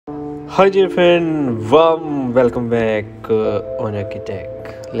Hi dear friend, warm welcome back on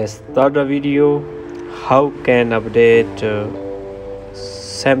Architect. Let's start the video. How can update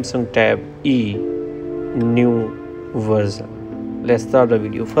Samsung Tab E new version? Let's start the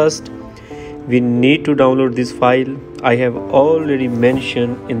video. First, we need to download this file. I have already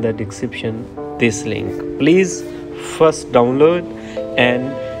mentioned in the description this link. Please first download and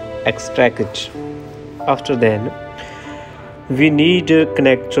extract it. After then, we need to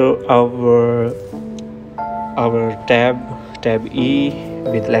connect our tab E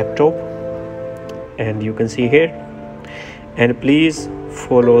with laptop, and you can see here. And please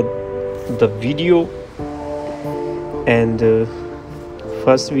follow the video. And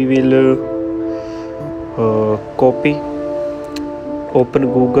first we will copy,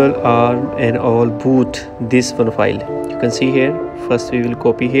 open Google and all boot this one file. You can see here. First we will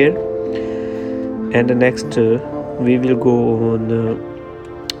copy here, and the next we will go on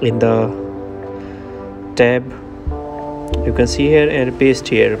in the tab, you can see here, and paste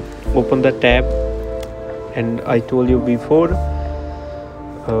here. Open the tab, and I told you before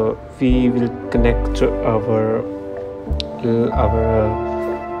we will connect our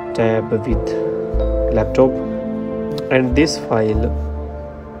tab with laptop, and this file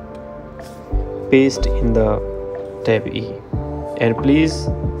paste in the tab E. And please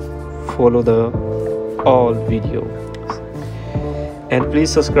follow the all video, and please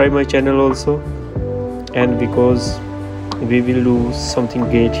subscribe my channel also. And because we will do something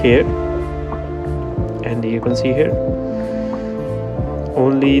great here, and you can see here,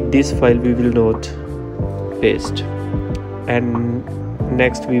 only this file we will not paste. And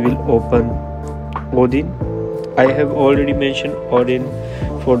next we will open Odin. I have already mentioned Odin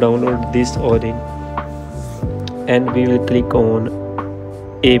for download this Odin, and we will click on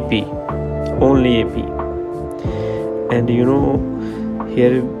AP, only AP. And you know,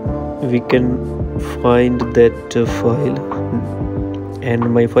 here we can find that file, and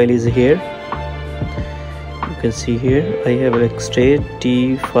my file is here. You can see here I have extracted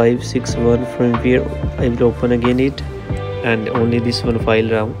T561 from here. I will open again it, and only this one file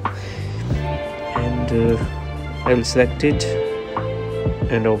now. And I will select it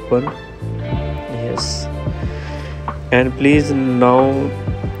and open. Yes, and please now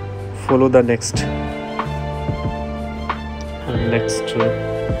follow the next.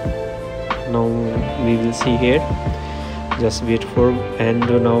 Now we will see here, just wait for. And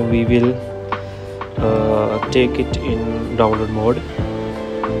now we will take it in download mode.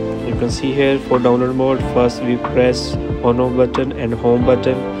 You can see here, for download mode, first we press on off button and home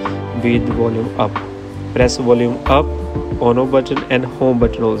button with volume up. Press volume up, on off button and home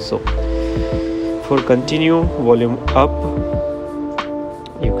button also. For continue, volume up,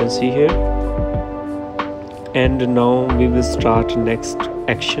 you can see here. And now we will start next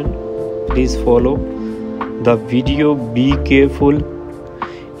action. Please follow the video, be careful.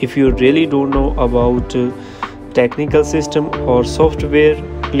 If you really don't know about technical system or software,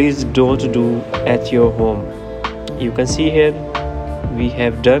 please don't do at your home. You can see here we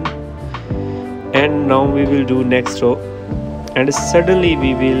have done, and now we will do next row. And suddenly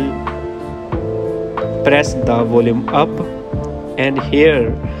we will press the volume up, and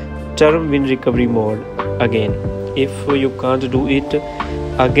here turn wind recovery mode again. If you can't do it,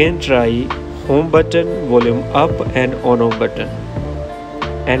 again try home button, volume up and on off button.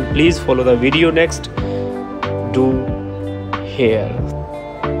 And please follow the video next. Do here.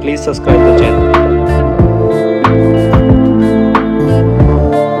 Please subscribe the channel.